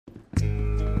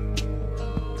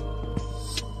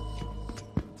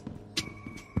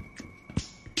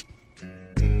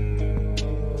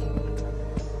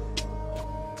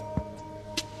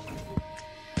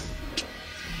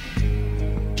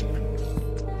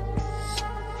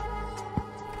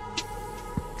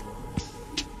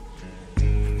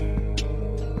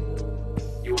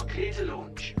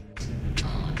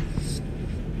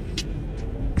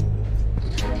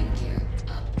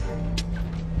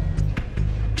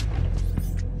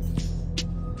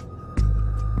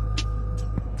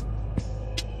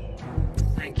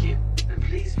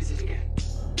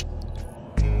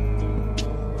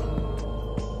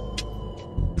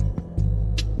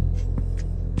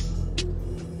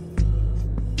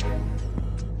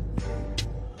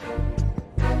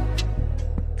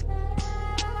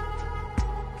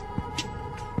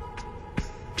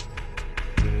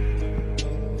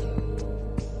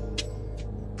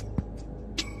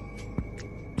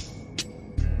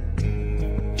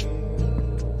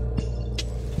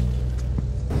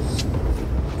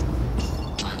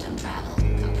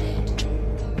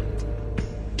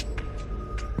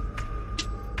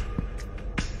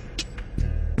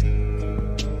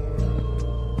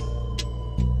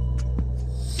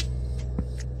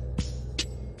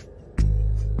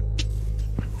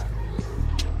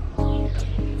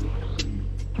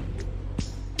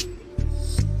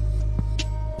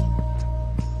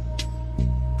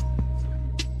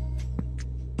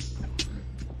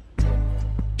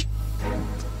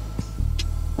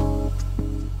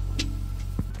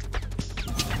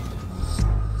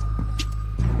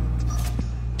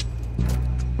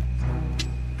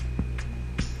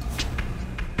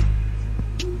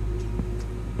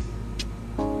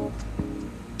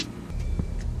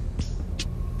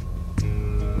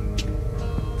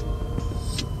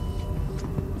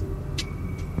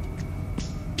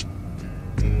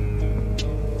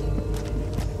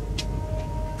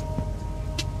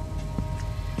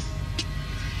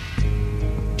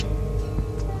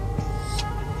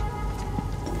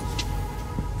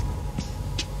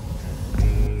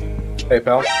Hey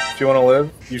pal, if you want to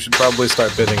live, you should probably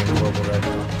start bidding in the mobile right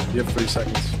now. You have 3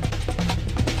 seconds.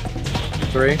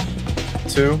 3,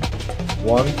 2,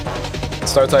 1.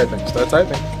 Start typing. Start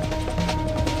typing.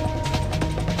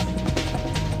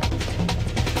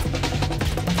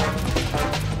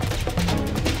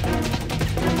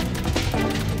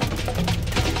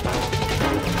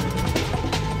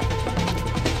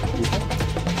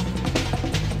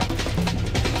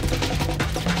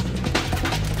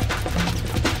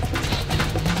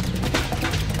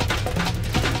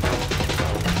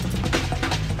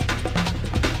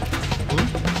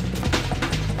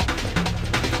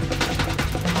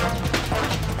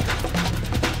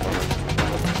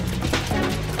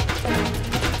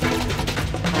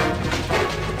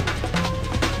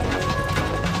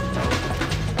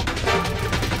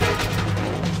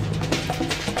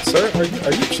 Sir,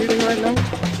 are you cheating right now? What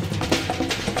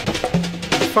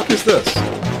the fuck is this?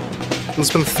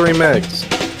 It's been 3 megs.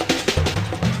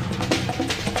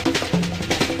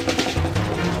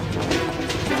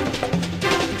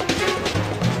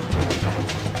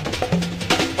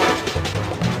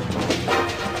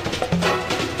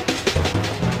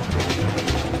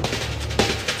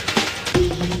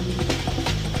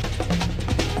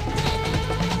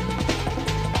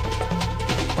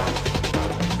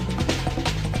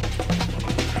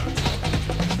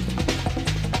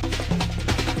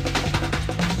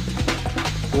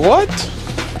 What?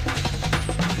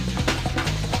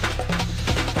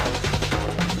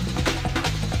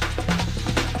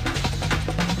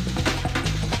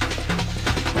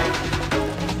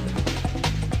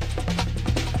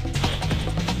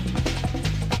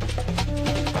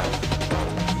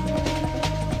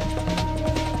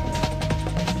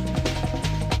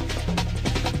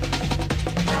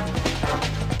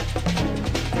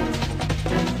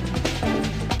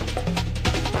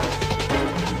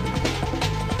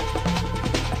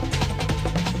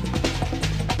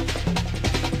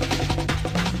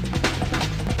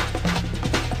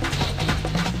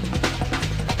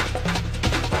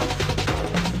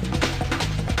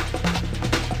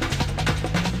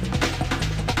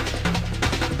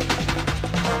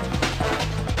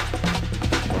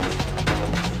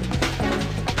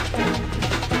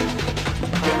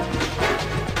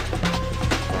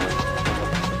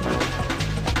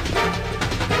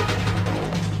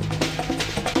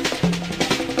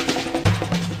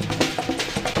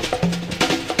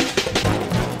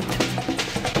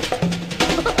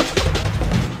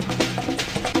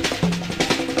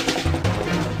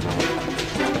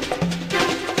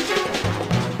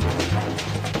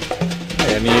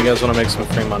 Any of you guys want to make some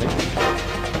free money?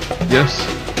 Yes.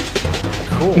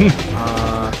 Cool.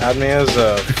 Add me as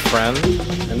a friend,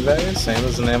 Invade, same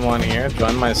as the name on here.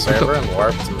 Join my server and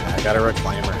warp to me. I got a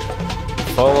reclaimer.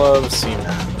 Full of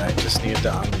CMAT. I just need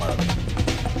to unload.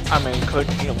 I mean,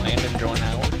 couldn't you land and join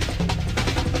ours?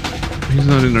 He's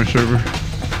not in our server.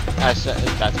 I said,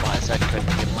 that's why I said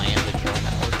couldn't you land and join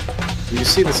ours? You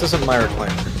see, this isn't my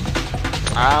reclaimer.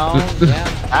 Oh, yeah.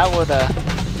 I would,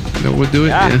 No, we'll do it,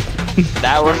 Yeah. yeah.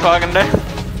 that would fucking do.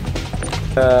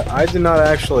 I do not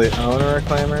actually own a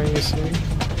reclaimer, you see.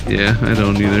 Yeah, I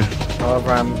don't either.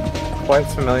 However, I'm quite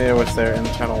familiar with their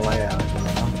internal layout, you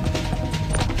know?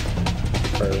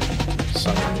 For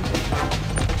some reason.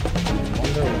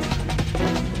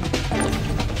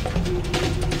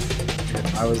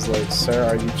 I was like, sir,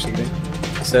 are you cheating?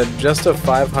 He said, just a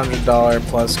 $500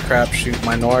 plus crapshoot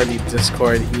minority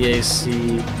Discord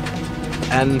EAC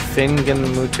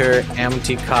Anfingenmutter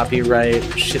Amty copyright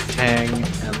shit tang,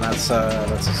 and that's a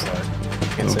slur.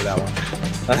 Can't say that one.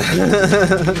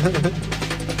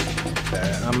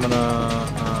 Okay, I'm gonna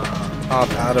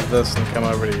hop out of this and come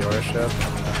over to your ship.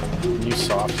 Can you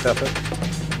soft step it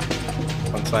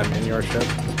once I'm in your ship?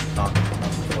 Not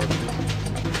before.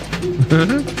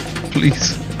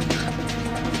 Please.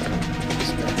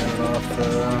 Just gonna get it off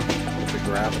get the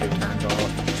gravity turned off.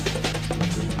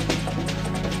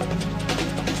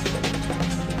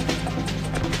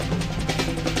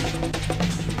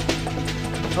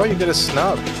 Oh, you get a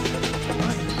snub.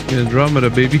 Nice. Yeah, Andromeda,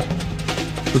 baby.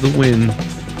 For the win.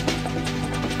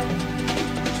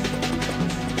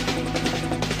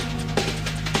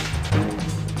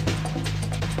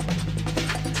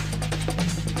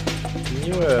 Can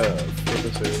you, flip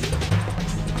this over?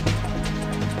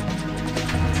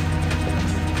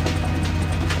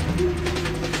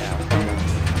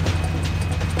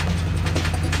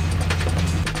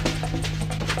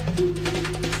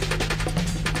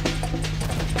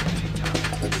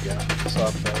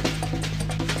 Soft out.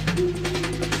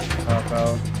 Hop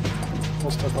out.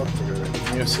 We'll step up together.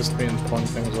 Can you assist me in pulling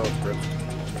things off, Griff?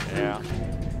 Yeah.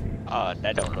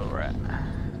 That don't look right.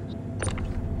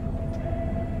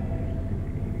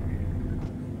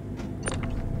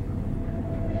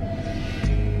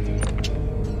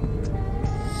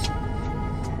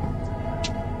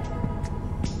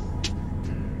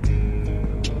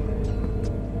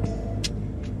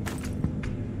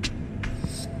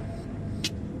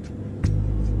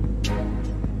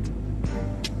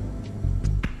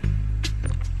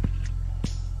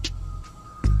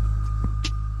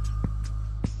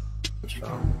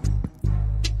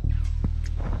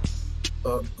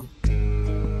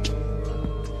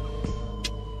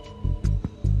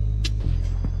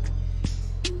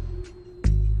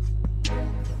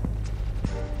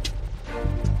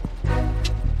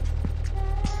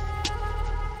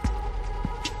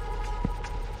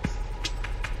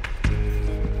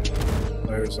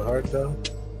 Where's the hard door?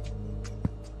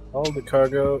 All the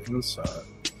cargo inside.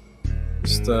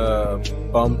 Just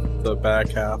bump the back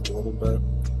half a little bit.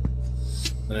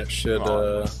 And it should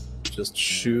just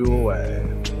shoo away.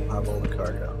 Have all the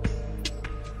cargo.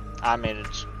 I mean,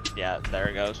 it's, yeah, there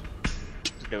it goes.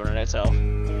 It's doing it itself.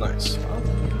 Nice.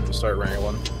 We'll start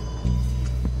wrangling.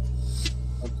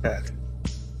 Okay.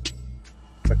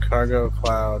 The cargo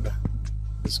cloud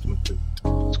is complete.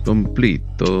 It's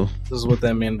completo. This is what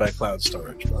they mean by cloud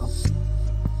storage, bro.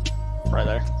 Right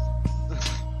there.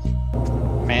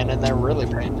 Man, and they're really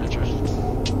paying attention.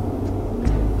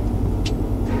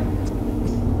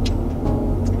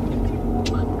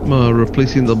 I'm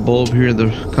replacing the bulb here in the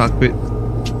cockpit.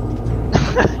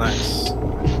 Nice.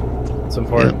 It's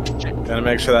important. Gotta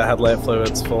make sure that headlight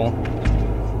fluid's full.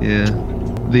 Yeah.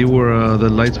 They were, the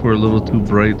lights were a little too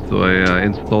bright, so I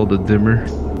installed a dimmer.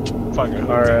 Fuck it.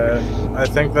 Alright. I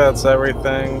think that's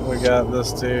everything. We got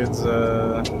this dude's,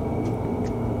 I'm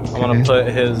gonna put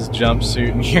his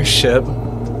jumpsuit in your ship.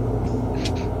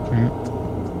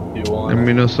 You want Let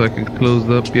me know so I can close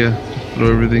up, yeah. Just throw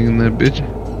everything in that bitch.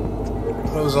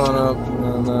 Close on up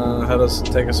and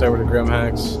then take us over to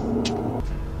Grimhex.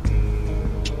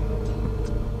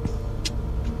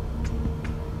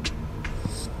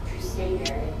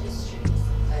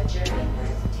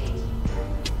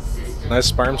 Nice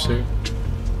sperm suit.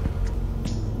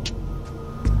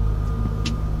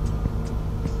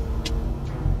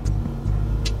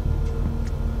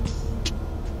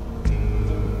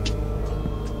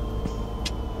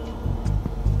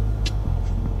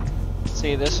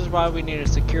 See, this is why we need a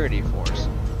security force.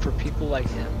 For people like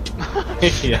him.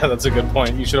 Yeah, that's a good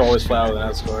point. You should always fly with an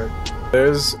escort.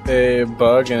 There's a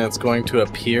bug and it's going to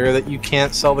appear that you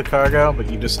can't sell the cargo, but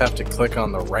you just have to click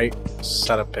on the right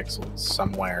set of pixels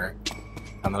somewhere.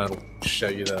 And then it'll show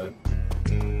you the...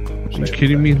 Are you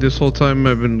kidding me? This whole time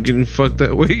I've been getting fucked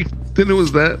that way. Then it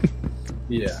was that.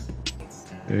 Yeah.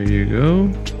 There you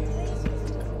go.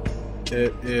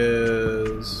 It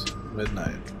is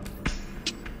midnight.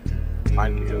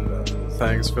 Mind you, though.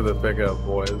 Thanks for the pickup,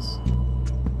 boys.